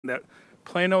that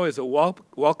Plano is a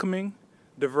welcoming,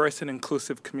 diverse, and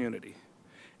inclusive community,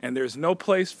 and there's no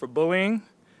place for bullying,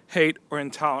 hate, or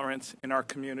intolerance in our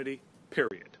community,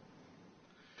 period.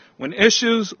 When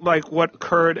issues like what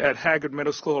occurred at Haggard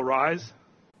Middle School arise,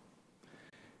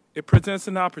 it presents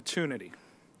an opportunity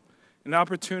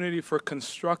for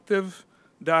constructive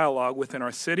dialogue within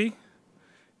our city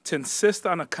to insist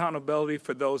on accountability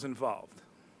for those involved.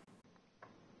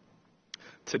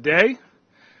 Today,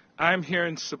 I'm here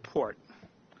in support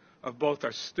of both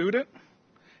our student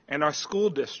and our school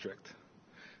district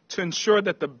to ensure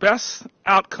that the best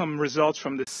outcome results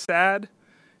from this sad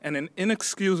and an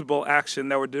inexcusable action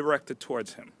that were directed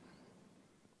towards him.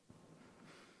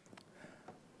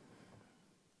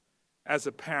 As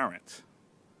a parent,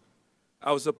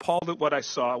 I was appalled at what I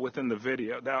saw within the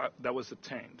video that was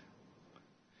obtained.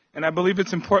 And I believe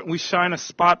it's important we shine a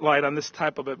spotlight on this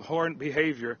type of abhorrent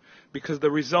behavior because the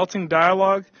resulting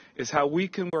dialogue is how we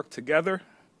can work together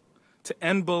to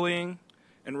end bullying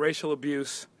and racial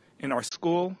abuse in our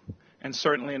school and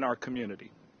certainly in our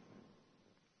community.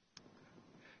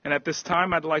 And at this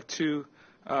time, I'd like to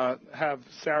have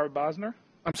Sarah Bosner,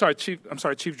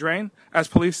 Chief Drain, as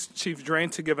Police Chief Drain,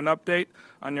 to give an update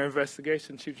on your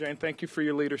investigation. Chief Drain, thank you for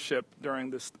your leadership during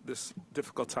this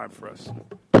difficult time for us.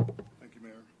 Thank you,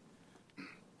 Mayor.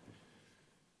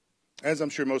 As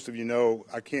I'm sure most of you know,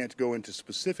 I can't go into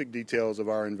specific details of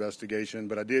our investigation,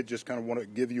 but I did just kind of want to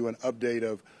give you an update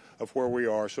of where we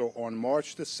are. So on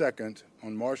March the 2nd,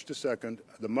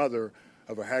 the mother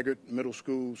of a Haggard Middle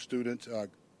School student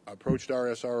approached our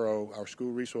SRO, our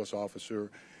school resource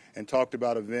officer, and talked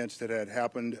about events that had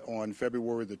happened on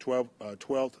February the 12th,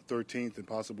 13th, and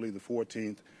possibly the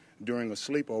 14th during a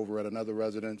sleepover at another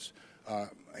residence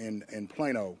in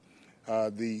Plano.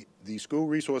 The school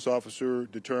resource officer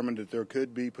determined that there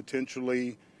could be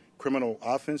potentially criminal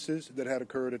offenses that had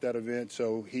occurred at that event,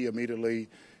 so he immediately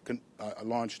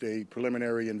launched a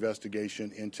preliminary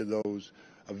investigation into those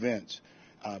events.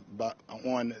 But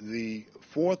on the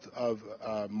 4th of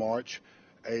March,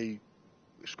 a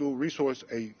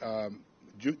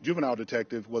juvenile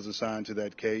detective was assigned to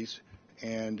that case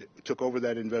and took over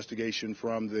that investigation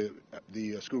from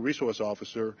the school resource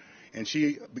officer, and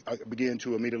she began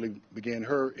to immediately begin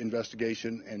her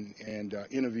investigation and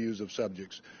interviews of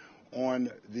subjects. On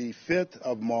the 5th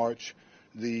of March,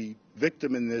 the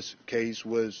victim in this case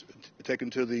was taken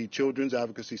to the Children's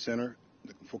Advocacy Center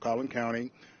for Collin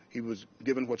County. He was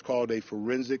given what's called a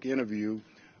forensic interview.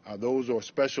 Those are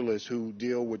specialists who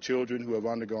deal with children who have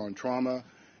undergone trauma,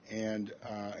 and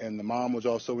the mom was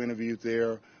also interviewed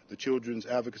there. The Children's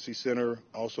Advocacy Center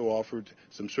also offered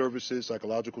some services,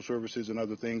 psychological services and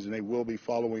other things, and they will be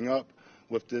following up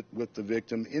with the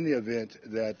victim in the event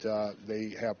that they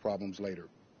have problems later.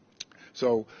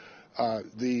 So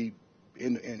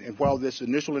and while this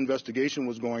initial investigation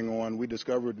was going on, we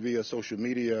discovered via social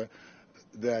media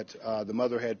that the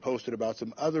mother had posted about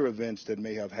some other events that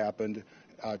may have happened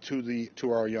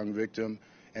to our young victim,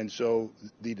 and so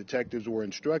the detectives were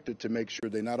instructed to make sure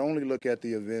they not only look at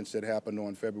the events that happened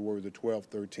on February the 12th,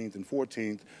 13th, and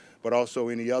 14th, but also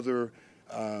any other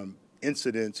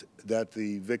incidents that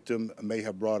the victim may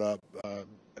have brought up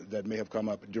that may have come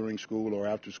up during school or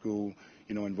after school,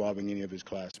 involving any of his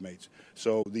classmates.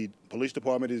 So the police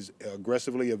department is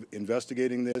aggressively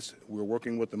investigating this. We're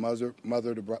working with the mother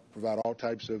to provide all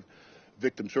types of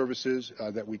victim services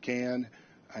that we can,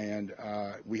 and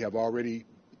we've already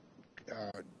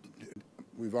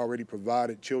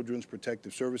provided Children's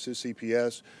Protective Services,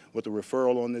 CPS, with a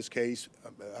referral on this case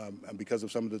because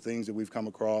of some of the things that we've come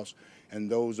across, and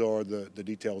those are the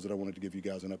details that I wanted to give you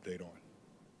guys an update on.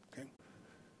 Okay.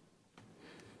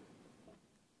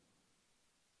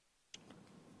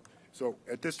 So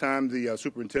at this time, the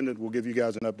superintendent will give you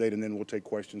guys an update, and then we'll take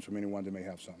questions from anyone that may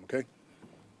have some, okay?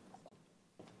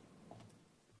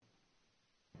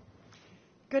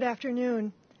 Good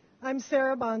afternoon. I'm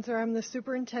Sarah Bonser. I'm the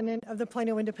superintendent of the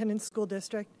Plano Independent School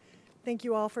District. Thank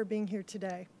you all for being here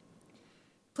today.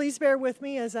 Please bear with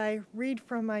me as I read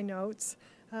from my notes.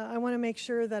 I want to make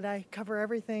sure that I cover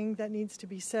everything that needs to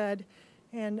be said,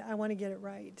 and I want to get it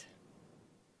right.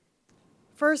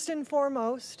 First and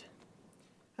foremost,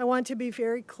 I want to be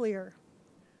very clear.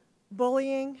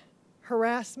 Bullying,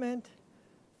 harassment,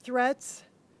 threats,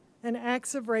 and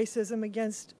acts of racism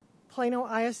against Plano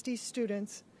ISD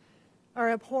students are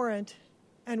abhorrent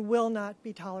and will not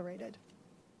be tolerated.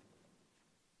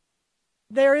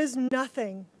 There is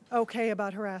nothing okay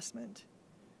about harassment.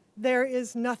 There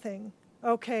is nothing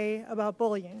okay about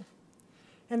bullying.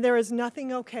 And there is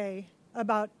nothing okay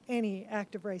about any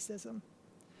act of racism,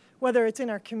 whether it's in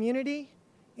our community,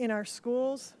 in our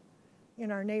schools,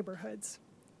 in our neighborhoods.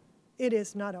 It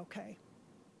is not okay.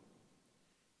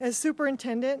 As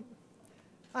superintendent,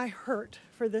 I hurt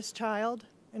for this child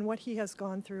and what he has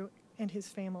gone through and his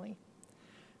family.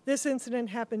 This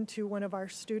incident happened to one of our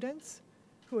students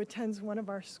who attends one of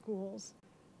our schools,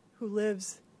 who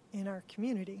lives in our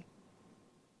community.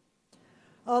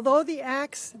 Although the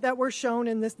acts that were shown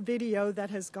in this video that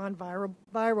has gone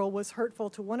viral was hurtful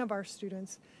to one of our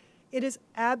students, it is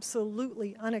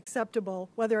absolutely unacceptable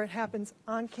whether it happens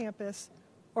on campus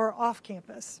or off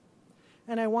campus.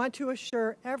 And I want to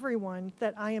assure everyone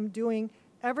that I am doing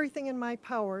everything in my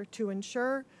power to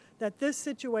ensure that this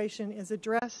situation is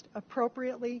addressed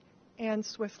appropriately and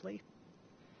swiftly.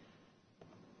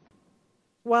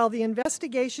 While the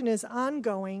investigation is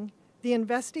ongoing, the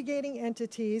investigating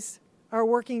entities are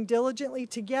working diligently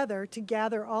together to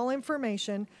gather all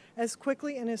information as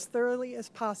quickly and as thoroughly as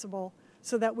possible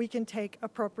so that we can take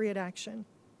appropriate action.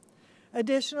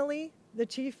 Additionally, the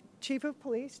Chief of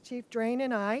Police, Chief Drain,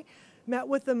 and I met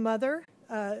with the mother,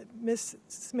 Ms.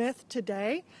 Smith,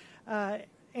 today,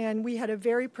 and we had a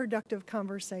very productive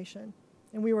conversation.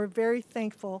 And we were very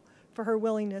thankful for her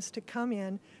willingness to come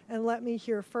in and let me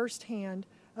hear firsthand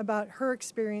about her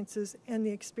experiences and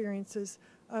the experiences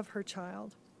of her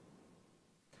child.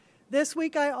 This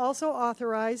week, I also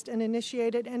authorized and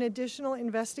initiated an additional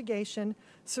investigation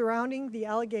surrounding the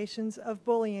allegations of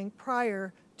bullying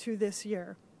prior to this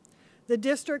year. The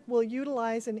district will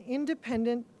utilize an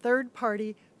independent third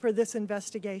party for this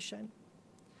investigation.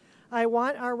 I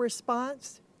want our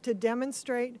response to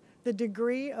demonstrate the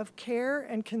degree of care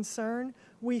and concern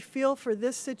we feel for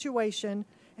this situation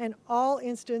and all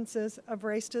instances of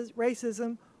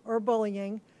racism or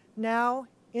bullying, now,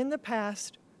 in the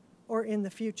past, or in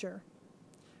the future.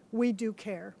 We do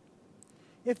care.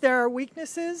 If there are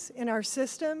weaknesses in our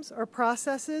systems or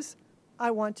processes,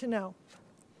 I want to know.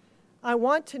 I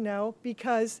want to know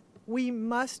because we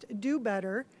must do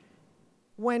better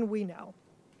when we know.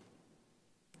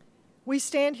 We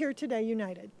stand here today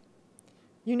united.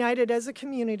 United as a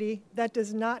community that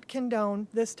does not condone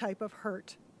this type of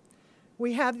hurt.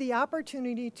 We have the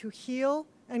opportunity to heal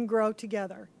and grow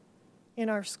together in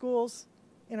our schools,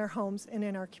 in our homes, and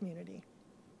in our community.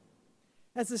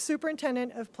 As the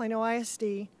superintendent of Plano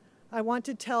ISD, I want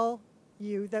to tell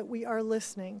you that we are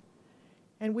listening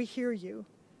and we hear you,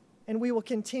 and we will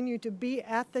continue to be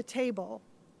at the table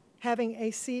having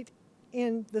a seat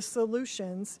in the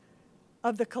solutions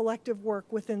of the collective work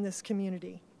within this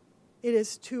community. It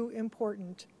is too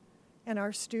important, and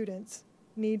our students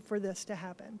need for this to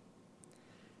happen.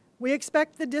 We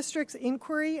expect the district's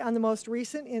inquiry on the most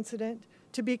recent incident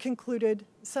to be concluded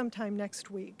sometime next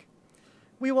week.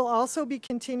 We will also be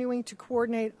continuing to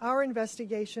coordinate our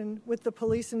investigation with the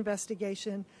police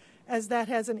investigation, as that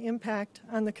has an impact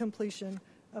on the completion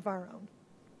of our own.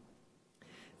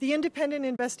 The independent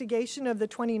investigation of the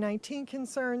 2019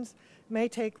 concerns may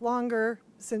take longer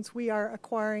since we are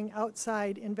acquiring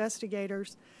outside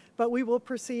investigators, but we will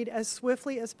proceed as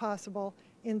swiftly as possible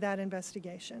in that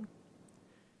investigation.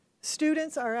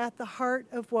 Students are at the heart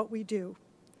of what we do.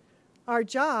 Our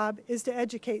job is to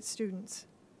educate students,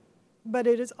 but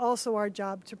it is also our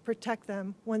job to protect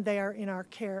them when they are in our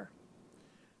care.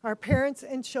 Our parents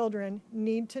and children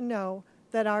need to know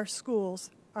that our schools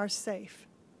are safe.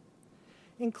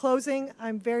 In closing,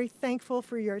 I'm very thankful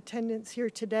for your attendance here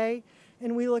today,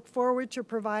 and we look forward to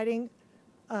providing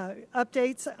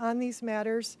updates on these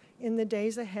matters in the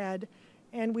days ahead,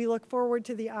 and we look forward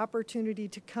to the opportunity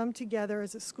to come together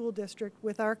as a school district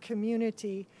with our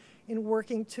community in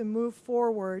working to move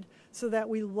forward so that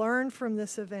we learn from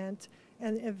this event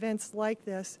and events like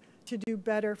this to do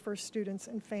better for students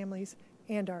and families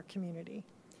and our community.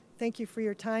 Thank you for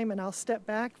your time, and I'll step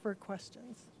back for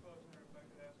questions.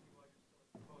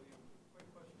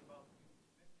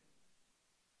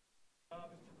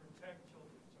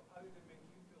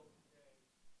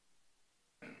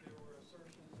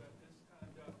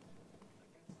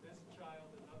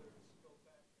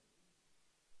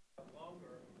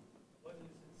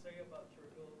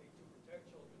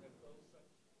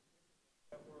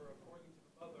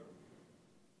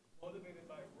 Motivated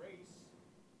by race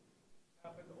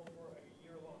happened over a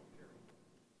year-long period?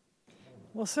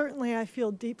 Well, certainly I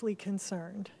feel deeply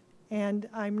concerned, and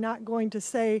I'm not going to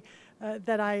say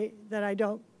that I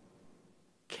don't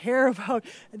care about.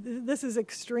 This is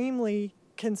extremely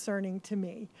concerning to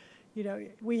me. You know,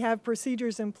 we have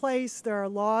procedures in place, there are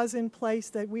laws in place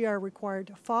that we are required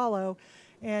to follow,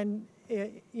 and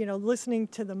you know, listening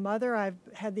to the mother, I've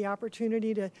had the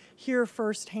opportunity to hear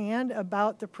firsthand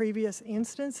about the previous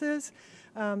instances,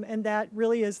 and that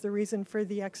really is the reason for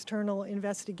the external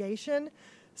investigation,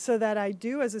 so that I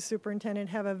do, as a superintendent,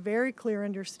 have a very clear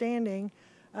understanding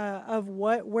of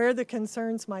where the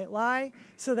concerns might lie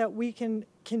so that we can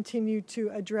continue to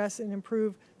address and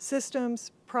improve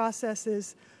systems,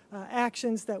 processes,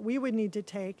 actions that we would need to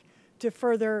take to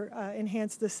further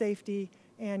enhance the safety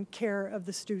and care of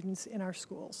the students in our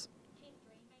schools. Chief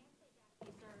Green, may I say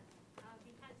that, sir,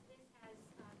 because this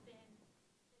has been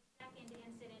the second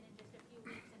incident in just a few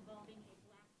weeks involving a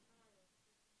black child,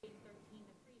 grade 13,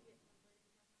 the previous one,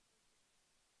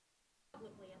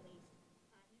 publicly at least,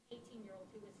 an 18-year-old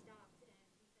who was stopped and he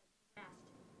said harassed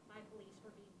by police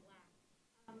for being black.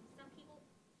 Some people,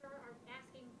 sir, are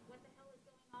asking what the hell is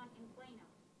going on in Plano.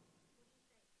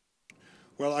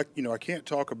 Well, I can't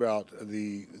talk about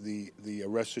the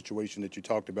arrest situation that you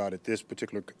talked about at this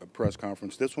particular press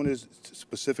conference. This one is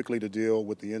specifically to deal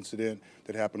with the incident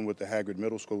that happened with the Haggard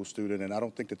Middle School student, and I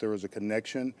don't think that there is a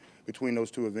connection between those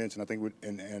two events. And I think,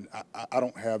 I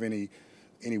don't have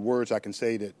any words I can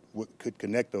say that could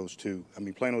connect those two. I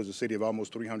mean, Plano is a city of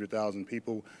almost 300,000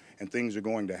 people, and things are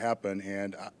going to happen.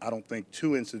 And I don't think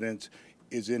two incidents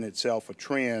is in itself a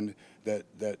trend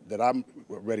that I'm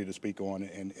ready to speak on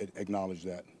and acknowledge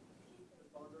that.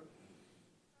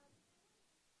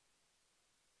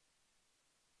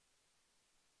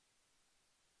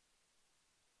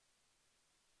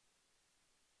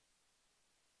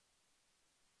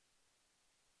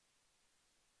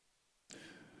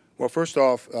 Well, first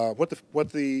off, what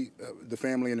the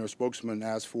family and their spokesman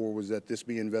asked for was that this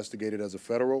be investigated as a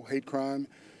federal hate crime.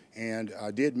 And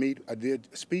I did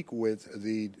speak with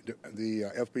the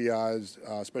FBI's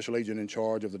special agent in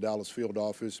charge of the Dallas field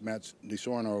office, Matt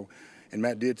DiSorno, and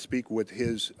Matt did speak with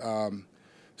his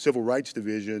civil rights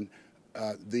division.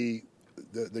 The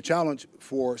challenge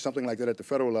for something like that at the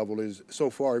federal level is, so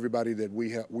far, everybody that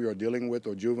we are dealing with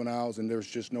are juveniles, and there's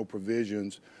just no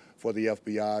provisions for the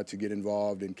FBI to get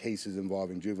involved in cases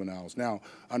involving juveniles. Now,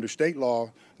 under state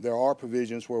law, there are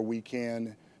provisions where we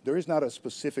can. There is not a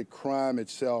specific crime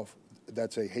itself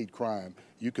that's a hate crime.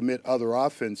 You commit other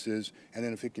offenses, and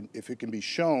then if it can be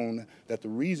shown that the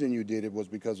reason you did it was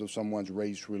because of someone's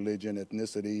race, religion,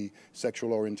 ethnicity,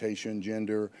 sexual orientation,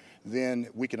 gender, then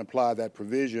we can apply that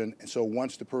provision. And so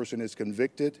once the person is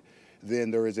convicted, then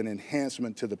there is an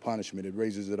enhancement to the punishment. It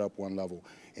raises it up one level.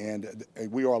 And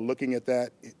we are looking at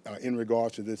that in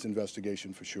regards to this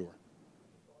investigation for sure.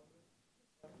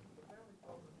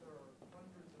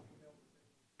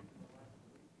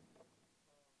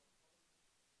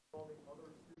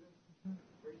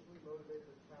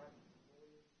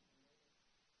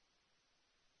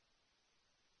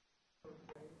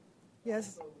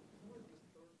 Yes.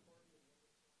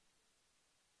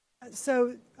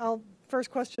 So first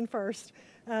question first.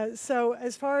 So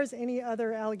as far as any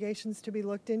other allegations to be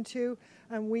looked into,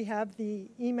 we have the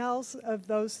emails of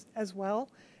those as well.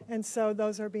 And so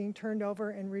those are being turned over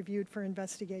and reviewed for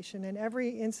investigation. And every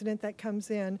incident that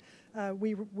comes in,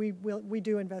 we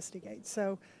do investigate.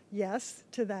 So yes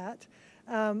to that.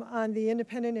 On the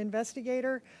independent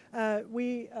investigator,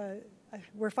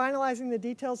 we're finalizing the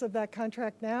details of that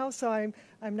contract now, so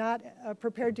I'm not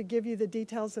prepared to give you the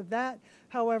details of that.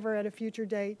 However, at a future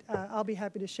date, I'll be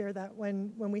happy to share that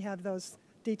when we have those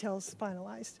details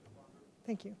finalized.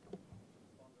 Thank you.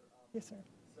 Yes, sir.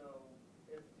 So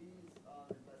if these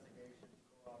investigations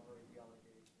corroborate the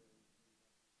allegations,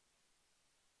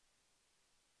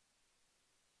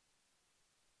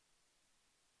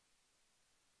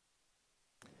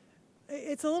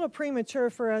 it's a little premature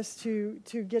for us to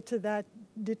get to that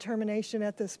determination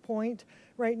at this point.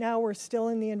 Right now, we're still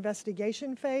in the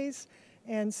investigation phase.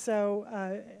 And so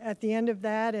at the end of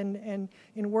that and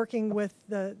in working with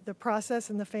the process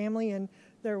and the family, and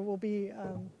there will be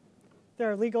there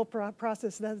are legal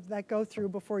processes that go through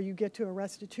before you get to a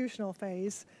restitutional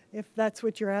phase, if that's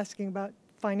what you're asking about,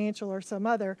 financial or some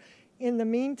other. In the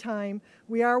meantime,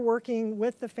 we are working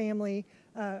with the family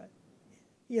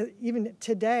even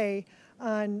today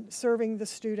on serving the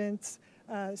students,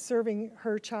 serving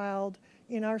her child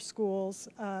in our schools,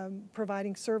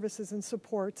 providing services and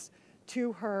supports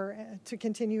to her to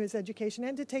continue his education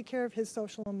and to take care of his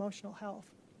social and emotional health.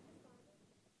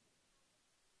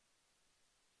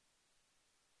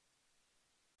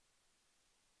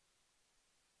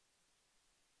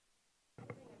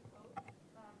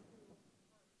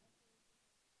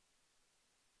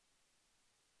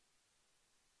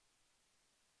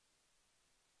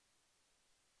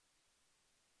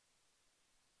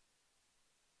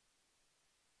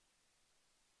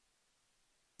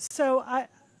 So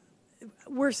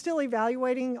we're still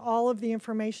evaluating all of the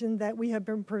information that we have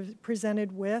been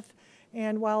presented with,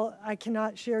 and while I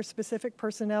cannot share specific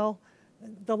personnel,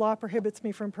 the law prohibits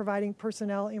me from providing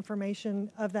personnel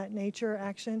information of that nature,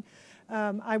 action.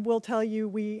 I will tell you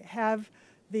we have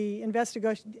the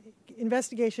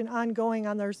investigation ongoing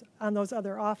on those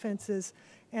other offenses,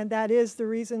 and that is the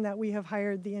reason that we have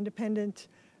hired the independent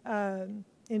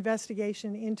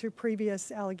investigation into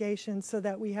previous allegations, so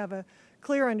that we have a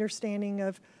clear understanding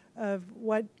of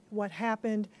what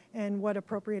happened and what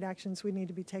appropriate actions we need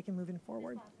to be taking moving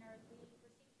forward. We received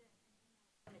an email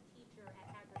from a teacher at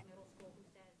Haggard Middle School who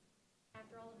says,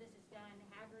 after all of this is done,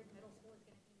 Haggard Middle School is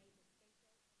going to be made the scapegoat.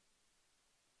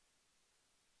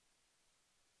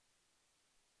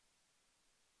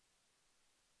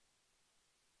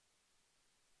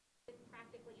 It's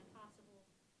practically impossible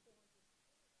for the school to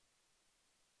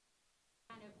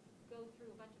kind of go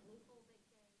through a bunch of loopholes, they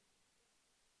say.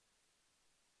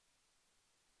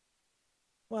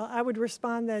 Well, I would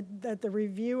respond that the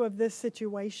review of this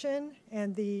situation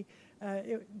and the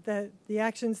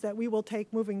actions that we will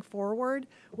take moving forward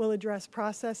will address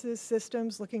processes,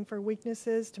 systems, looking for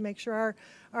weaknesses to make sure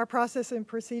our process and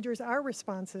procedures are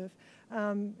responsive.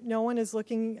 No one is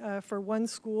looking for one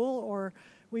school, or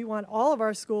we want all of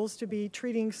our schools to be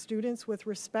treating students with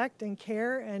respect and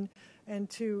care, and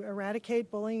to eradicate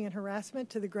bullying and harassment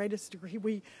to the greatest degree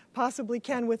we possibly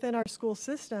can within our school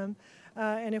system.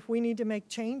 And if we need to make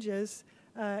changes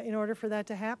in order for that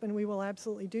to happen, we will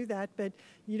absolutely do that. But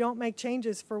you don't make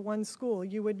changes for one school.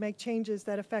 You would make changes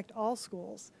that affect all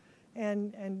schools.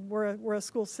 And we're a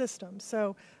school system.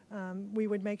 So we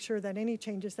would make sure that any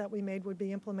changes that we made would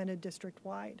be implemented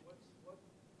district-wide. What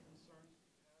concerns do you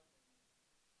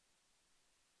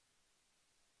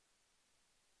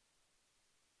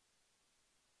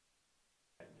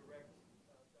have? Direct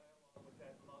dialogue with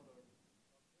that mother.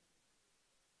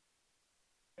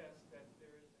 That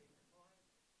there is a crime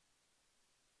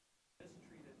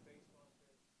mistreated based on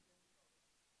their skin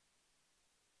color.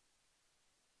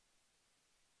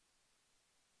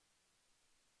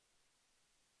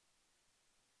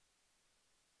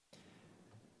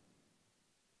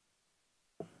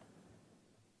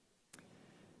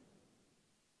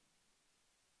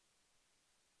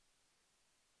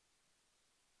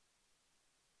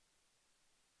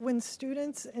 When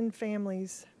students and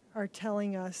families are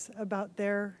telling us about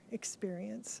their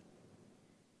experience,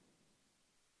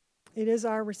 it is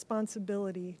our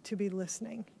responsibility to be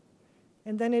listening.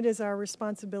 And then it is our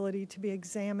responsibility to be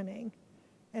examining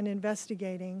and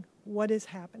investigating what is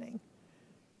happening,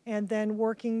 and then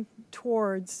working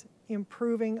towards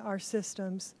improving our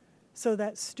systems so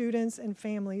that students and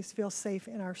families feel safe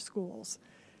in our schools.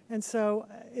 And so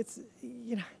it's,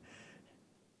 you know,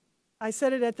 I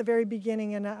said it at the very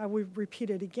beginning, and I would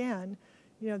repeat it again.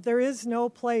 You know, there is no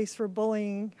place for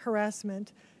bullying,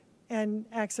 harassment, and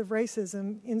acts of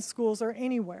racism in schools or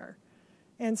anywhere.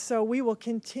 And so we will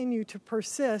continue to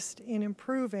persist in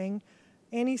improving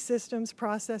any systems,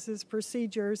 processes,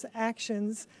 procedures,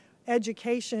 actions,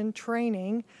 education,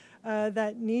 training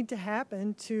that need to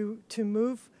happen to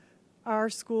move our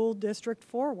school district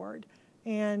forward.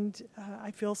 And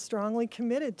I feel strongly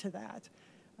committed to that.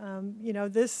 You know,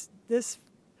 this Ms.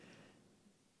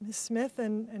 Smith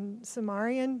and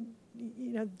Samarian,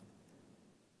 you know,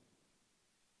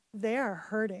 they are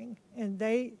hurting, and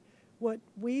what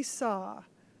we saw,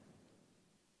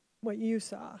 what you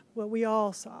saw, what we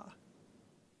all saw,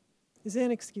 is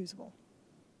inexcusable.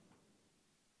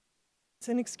 It's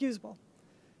inexcusable.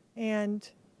 And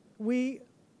we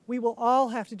will all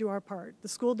have to do our part, the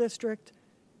school district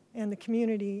and the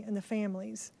community and the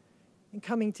families, in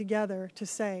coming together to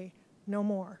say, no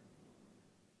more.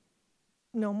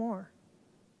 No more.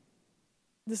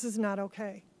 This is not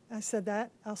okay. I said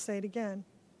that, I'll say it again.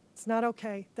 It's not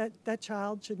okay. That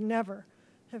child should never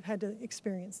have had to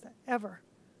experience that, ever.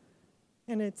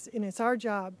 And it's our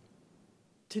job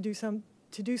to do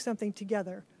something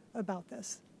together about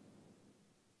this.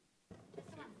 Just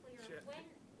so I'm clear, when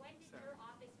did your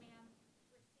office, ma'am,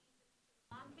 receive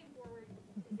the mom came forward? Is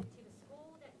it to the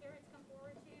school that parents come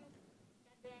forward to?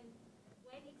 And then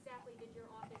when exactly did your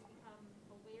office become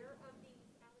aware of these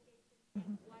allegations?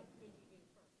 And what did you do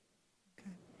first?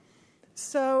 Okay.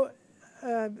 So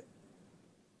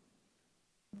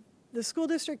the school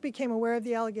district became aware of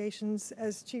the allegations,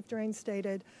 as Chief Drain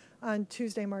stated, on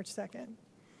Tuesday, March 2nd.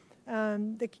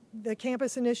 The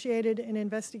campus initiated an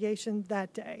investigation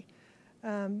that day.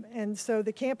 And so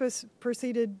the campus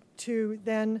proceeded to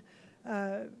then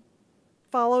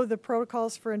follow the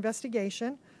protocols for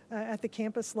investigation at the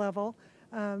campus level.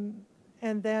 And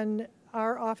then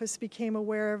our office became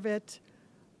aware of it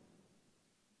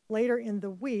later in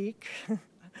the week.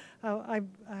 I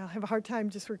have a hard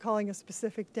time just recalling a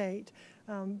specific date,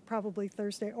 probably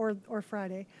Thursday or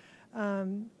Friday.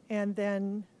 And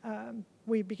then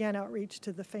we began outreach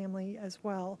to the family as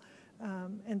well.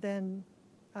 And then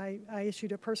I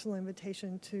issued a personal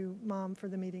invitation to Mom for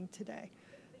the meeting today.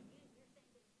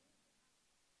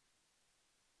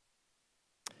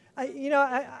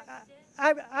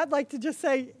 I'd like to just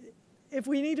say, if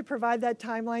we need to provide that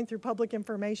timeline through public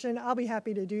information, I'll be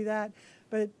happy to do that.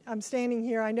 But I'm standing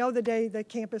here. I know the day the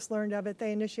campus learned of it,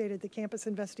 they initiated the campus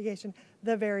investigation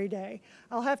the very day.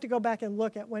 I'll have to go back and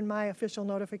look at when my official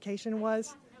notification was.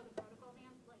 I just want to know the protocol,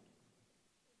 ma'am. Like,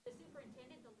 is the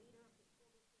superintendent the leader of the school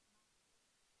district?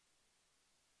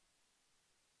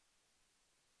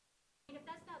 I mean, if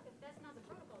that's not the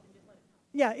protocol, then just let it go.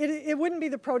 Yeah, it wouldn't be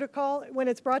the protocol. When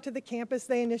it's brought to the campus,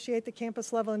 they initiate the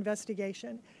campus level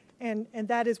investigation. And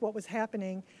that is what was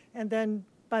happening. And then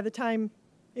by the time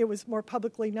it was more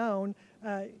publicly known,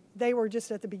 they were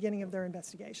just at the beginning of their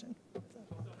investigation. So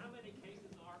how many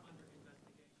cases are under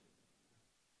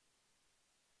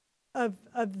investigation?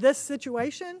 Of this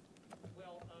situation?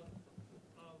 Well, of children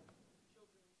of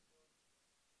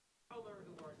color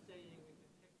who are saying we've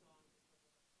been picked on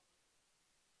because of our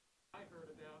color. I heard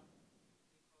about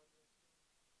because of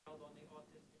child on the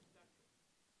autistic spectrum.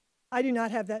 I do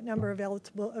not have that number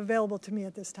available to me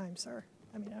at this time, sir.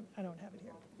 I mean, I don't have it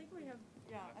here.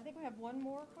 I think we have one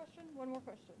more question. One more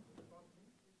question.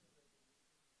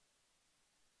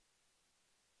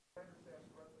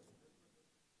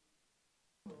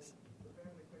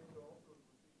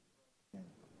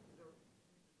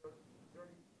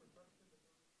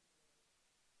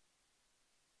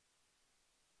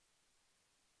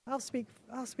 I'll speak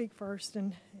first,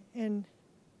 and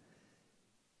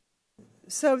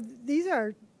so these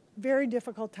are very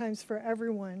difficult times for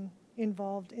everyone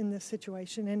involved in this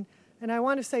situation, and I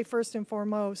want to say first and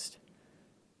foremost,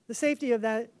 the safety of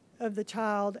the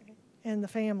child and the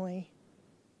family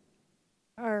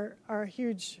are a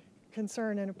huge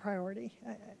concern and a priority.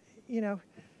 You know,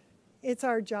 it's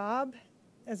our job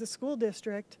as a school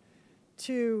district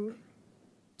to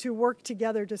work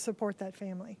together to support that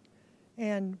family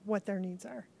and what their needs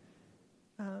are.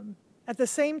 At the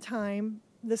same time,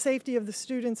 the safety of the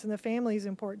students and the family is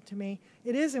important to me.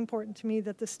 It is important to me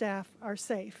that the staff are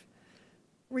safe,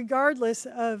 regardless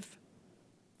of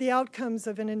the outcomes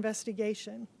of an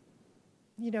investigation.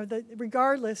 You know,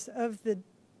 regardless of the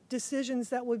decisions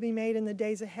that will be made in the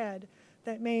days ahead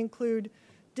that may include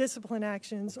discipline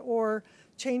actions or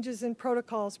changes in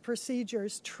protocols,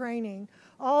 procedures, training,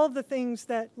 all of the things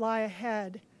that lie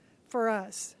ahead for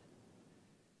us.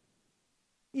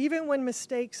 Even when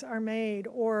mistakes are made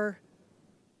or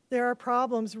there are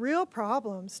problems, real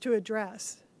problems to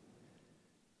address,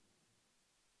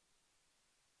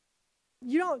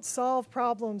 you don't solve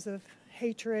problems of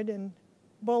hatred and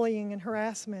bullying and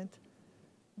harassment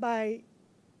by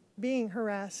being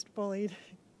harassed, bullied,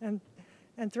 and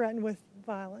threatened with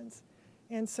violence.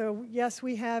 And so, yes,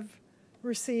 we have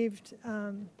received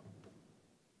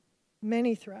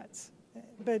many threats,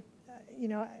 but you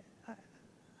know,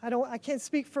 I can't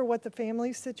speak for what the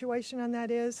family's situation on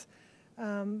that is.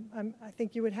 I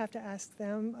think you would have to ask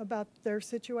them about their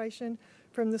situation.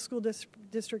 From the school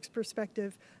district's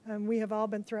perspective, we have all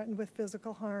been threatened with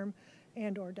physical harm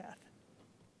and or death.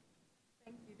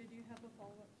 Thank you. Did you have a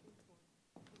follow-up?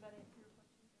 Does that answer your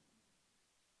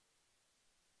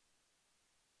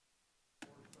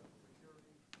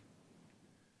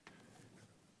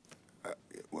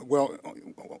question? Well,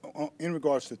 in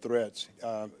regards to threats,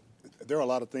 there are a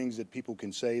lot of things that people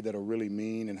can say that are really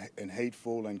mean and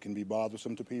hateful and can be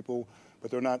bothersome to people, but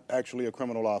they're not actually a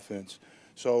criminal offense.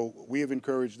 So we have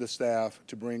encouraged the staff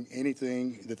to bring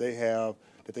anything that they have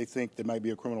that they think that might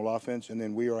be a criminal offense, and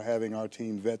then we are having our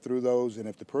team vet through those. And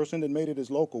if the person that made it is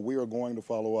local, we are going to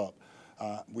follow up.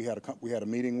 We had a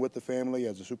meeting with the family,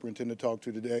 as the superintendent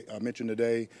mentioned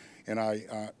today, and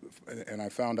I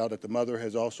found out that the mother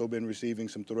has also been receiving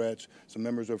some threats. Some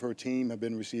members of her team have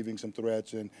been receiving some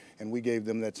threats, and we gave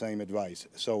them that same advice.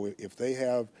 So if they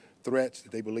have threats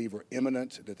that they believe are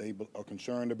imminent, that they are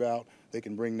concerned about, they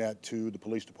can bring that to the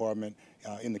police department.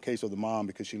 In the case of the mom,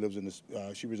 because she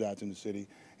resides in the city,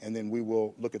 and then we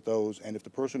will look at those. And if the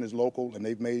person is local and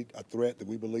they've made a threat that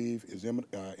we believe is an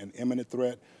imminent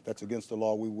threat that's against the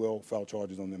law, we will file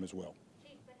charges on them as well.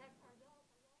 Chief, but are y'all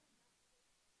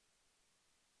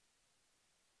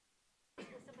was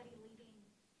somebody leaving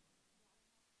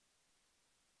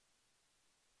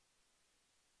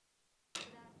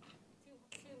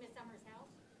to Miss Summers' house?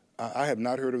 I have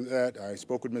not heard of that. I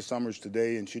spoke with Ms. Summers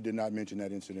today, and she did not mention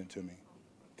that incident to me.